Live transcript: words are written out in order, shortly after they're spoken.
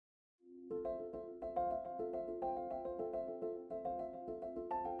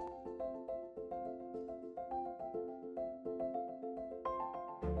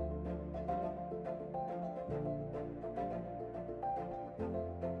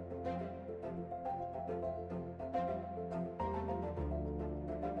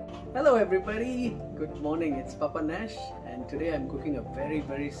Hello everybody, good morning. It's Papa Nash and today I'm cooking a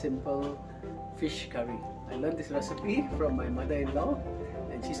very simple fish curry. I learned this recipe from my mother-in-law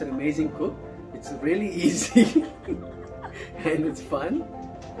and she's an amazing cook. It's really easy and it's fun,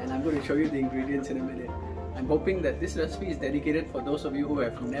 and I'm going to show you the ingredients in a minute. I'm hoping that this recipe is dedicated for those of you who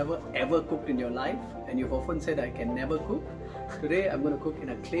have never ever cooked in your life and you've often said I can never cook. Today I'm going to cook in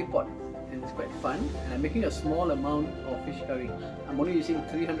a clay pot and it's quite fun, and I'm making a small amount of fish curry. I'm only using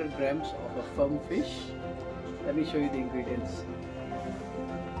 300 grams of a firm fish. Let me show you the ingredients.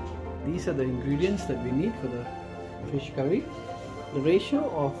 These are the ingredients that we need for the fish curry. The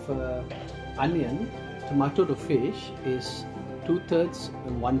ratio of onion, tomato to fish is 2/3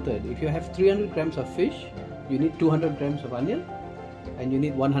 and 1/3. If you have 300 grams of fish, you need 200 grams of onion and you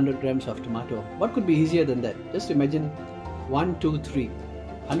need 100 grams of tomato. What could be easier than that? Just imagine 1, 2, 3.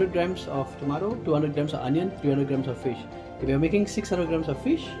 100 grams of tomato, 200 grams of onion, 300 grams of fish. If you're making 600 grams of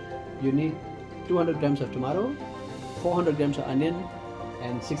fish, you need 200 grams of tomato, 400 grams of onion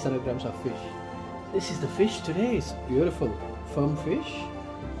and 600 grams of fish. This is the fish today. It's beautiful, firm fish.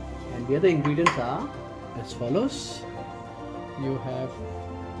 And the other ingredients are as follows. You have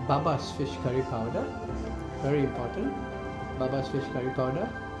Baba's fish curry powder, very important, Baba's fish curry powder.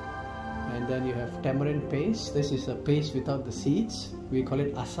 And then you have tamarind paste. This is a paste without the seeds. We call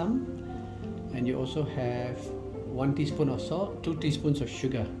it asam. And you also have 1 teaspoon of salt, 2 teaspoons of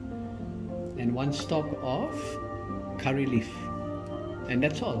sugar, and 1 stalk of curry leaf. And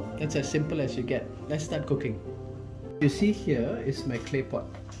that's all. That's as simple as you get. Let's start cooking. You see here is my clay pot.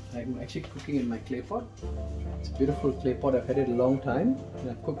 I'm actually cooking in my clay pot. It's a beautiful clay pot. I've had it a long time. And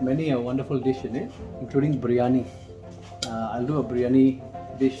I've cooked many a wonderful dish in it, including biryani. I'll do a biryani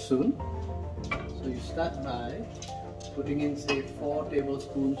dish soon. So you start by putting in, say, 4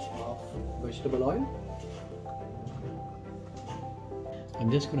 tablespoons of vegetable oil.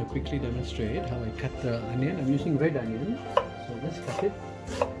 I'm just going to quickly demonstrate how I cut the onion. I'm using red onion, so just cut it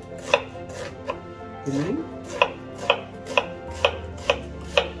thinly.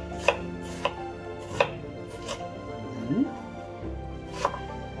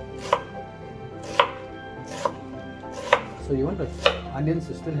 So you want the onions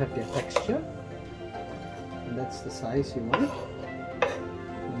to still have their texture, and that's the size you want.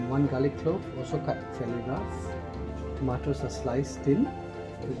 And 1 garlic clove, also cut fairly rough. Tomatoes are sliced thin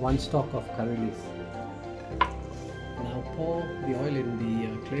with 1 stalk of curry leaf. Now pour the oil in the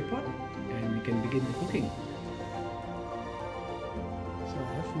clay pot and we can begin the cooking. So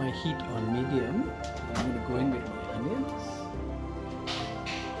I have my heat on medium. I'm going to go in with my onions.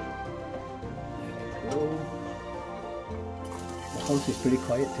 There we go. The house is pretty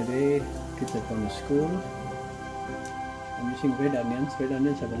quiet today. Kids have gone to school. I'm using red onions. Red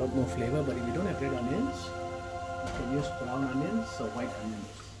onions have a lot more flavor, but if you don't have red onions, you can use brown onions or white onions.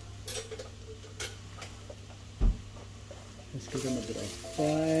 Let's give them a bit of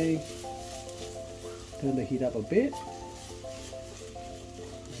fry. Turn the heat up a bit.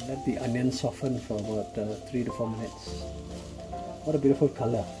 And let the onions soften for about 3 to 4 minutes. What a beautiful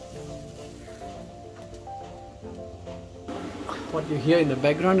color. What you hear in the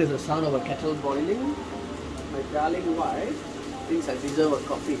background is the sound of a kettle boiling. My darling wife thinks I deserve a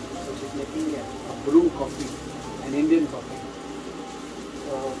coffee, so she's making a brew coffee, an Indian coffee.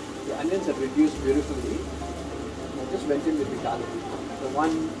 So the onions have reduced beautifully. I just went in with the garlic. So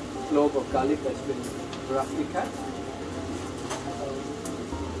 1 clove of garlic has been roughly cut.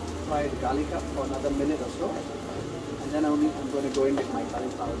 Fry the garlic up for another minute or so, and then I'm going to go in with my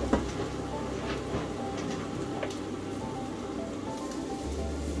curry powder.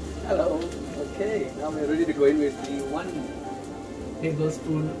 Hello. Okay, now we're ready to go in with the 1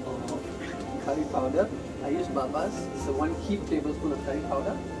 tablespoon of curry powder. I use Baba's. It's a 1 heaped tablespoon of curry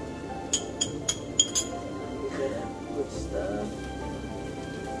powder. Give it a good stir.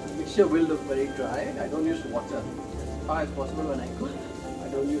 The mixture will look very dry. I don't use water. As far as possible when I cook, I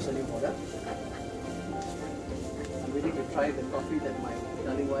don't use any water. I'm ready to try the coffee that my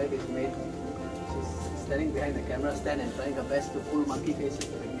darling wife has made. She's standing behind the camera stand and trying her best to pull monkey faces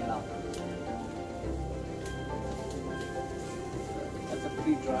to bring it out. That's a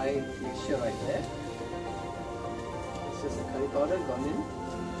pretty dry mixture right there. This is the curry powder gone in.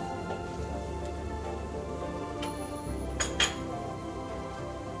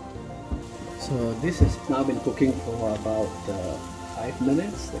 So this has now been cooking for about 5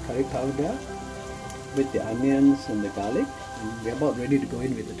 minutes, the curry powder with the onions and the garlic. And we're about ready to go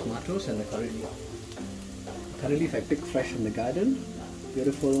in with the tomatoes and the curry leaf. The curry leaf I picked fresh from the garden.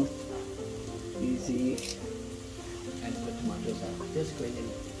 Beautiful, easy, and the tomatoes are just going in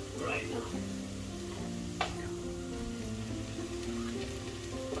right now.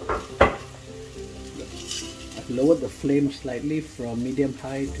 lowered the flame slightly from medium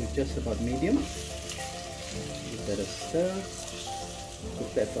high to just about medium. Give that a stir.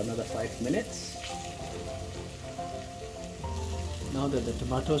 Cook that for another 5 minutes. Now that the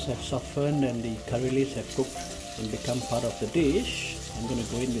tomatoes have softened and the curry leaves have cooked and become part of the dish, I'm going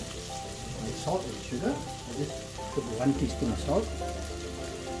to go in with my salt and sugar. I just put 1 teaspoon of salt.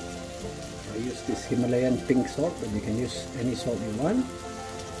 I use this Himalayan pink salt, but you can use any salt you want.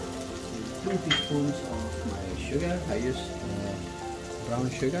 2 teaspoons of my sugar. I use brown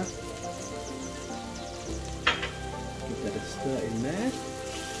sugar. Give that a stir in there.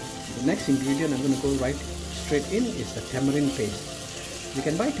 The next ingredient I'm going to go right straight in is the tamarind paste. You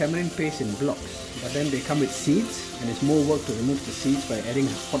can buy tamarind paste in blocks, but then they come with seeds and it's more work to remove the seeds by adding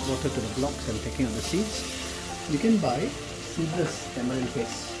hot water to the blocks and taking out the seeds. You can buy seedless tamarind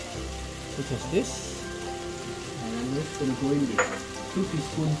paste, such as this, and I'm just going to go in with 2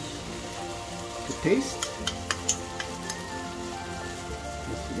 teaspoons to taste.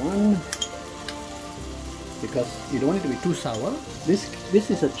 This one, because you don't want it to be too sour. This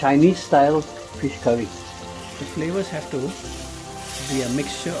is a Chinese style fish curry. The flavors have to be a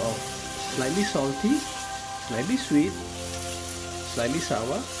mixture of slightly salty, slightly sweet, slightly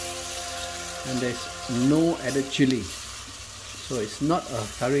sour, and there's no added chili. So it's not a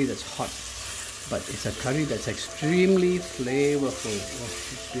curry that's hot, but it's a curry that's extremely flavorful. Oh,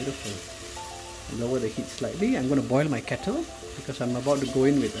 it's beautiful. Lower the heat slightly. I'm going to boil my kettle because I'm about to go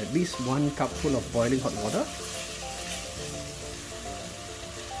in with at least 1 cupful of boiling hot water.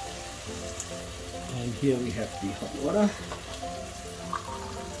 And here we have the hot water.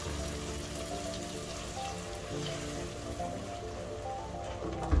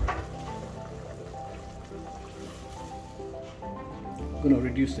 I'm going to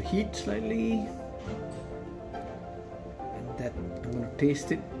reduce the heat slightly, and that I'm going to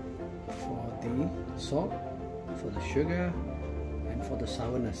taste it for the salt, for the sugar, and for the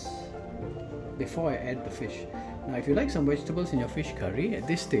sourness before I add the fish. Now if you like some vegetables in your fish curry, at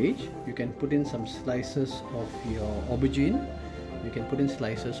this stage you can put in some slices of your aubergine, you can put in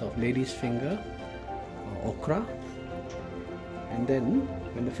slices of lady's finger or okra, and then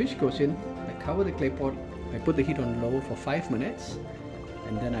when the fish goes in, I cover the clay pot, I put the heat on low for 5 minutes,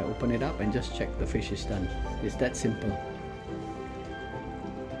 and then I open it up and just check the fish is done. It's that simple.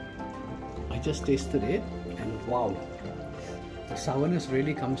 I just tasted it and wow, the sourness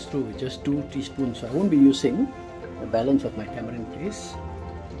really comes through with just 2 teaspoons. So I won't be using the balance of my tamarind paste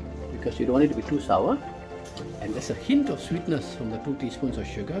because you don't want it to be too sour, and there's a hint of sweetness from the 2 teaspoons of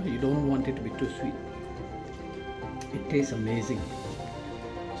sugar. You don't want it to be too sweet. It tastes amazing.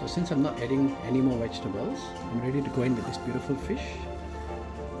 So since I'm not adding any more vegetables, I'm ready to go in with this beautiful fish.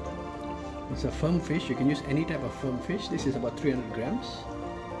 It's a firm fish. You can use any type of firm fish. This is about 300 grams.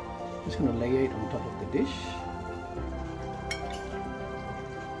 Just going to layer it on top of the dish.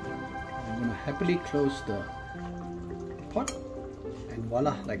 I'm going to happily close the pot, and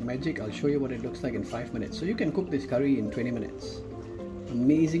voila, like magic, I'll show you what it looks like in 5 minutes. So you can cook this curry in 20 minutes.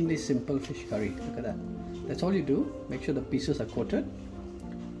 Amazingly simple fish curry. Look at that. That's all you do. Make sure the pieces are coated.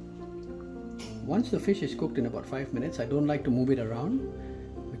 Once the fish is cooked in about 5 minutes, I don't like to move it around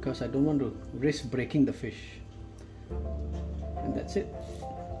because I don't want to risk breaking the fish. And that's it.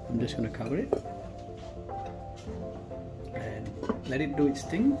 I'm just going to cover it and let it do its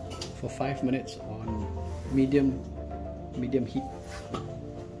thing for 5 minutes on medium heat.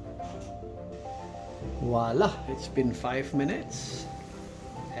 Voila, it's been 5 minutes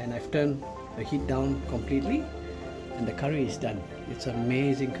and I've turned the heat down completely and the curry is done. It's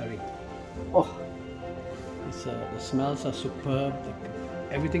amazing curry. Oh, the smells are superb.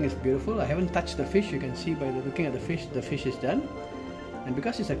 Everything is beautiful. I haven't touched the fish. You can see by looking at the fish is done. And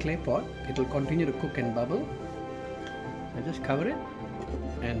because it's a clay pot, it will continue to cook and bubble. I just cover it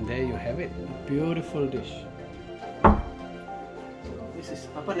and there you have it. A beautiful dish. So this is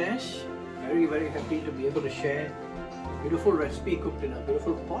Papa Nash. Very, very happy to be able to share a beautiful recipe cooked in a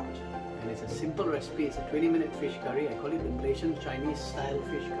beautiful pot. And it's a simple recipe. It's a 20-minute fish curry. I call it the Malaysian Chinese style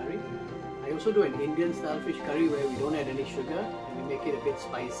fish curry. I also do an Indian style fish curry where we don't add any sugar and we make it a bit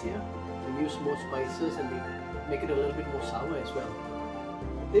spicier. We use more spices and we make it a little bit more sour as well.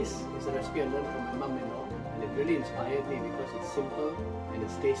 This is a recipe I learned from my mum-in-law and it really inspired me because it's simple and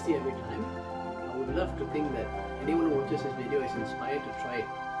it's tasty every time. I would love to think that anyone who watches this video is inspired to try it.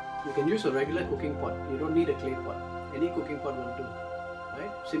 You can use a regular cooking pot. You don't need a clay pot. Any cooking pot will do.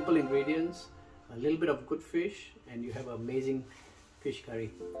 Right? Simple ingredients, a little bit of good fish, and you have an amazing fish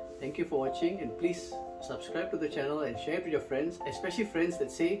curry. Thank you for watching, and please subscribe to the channel and share it with your friends, especially friends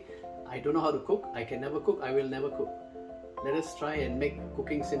that say, I don't know how to cook, I can never cook, I will never cook. Let us try and make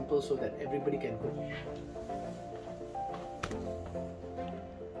cooking simple so that everybody can cook.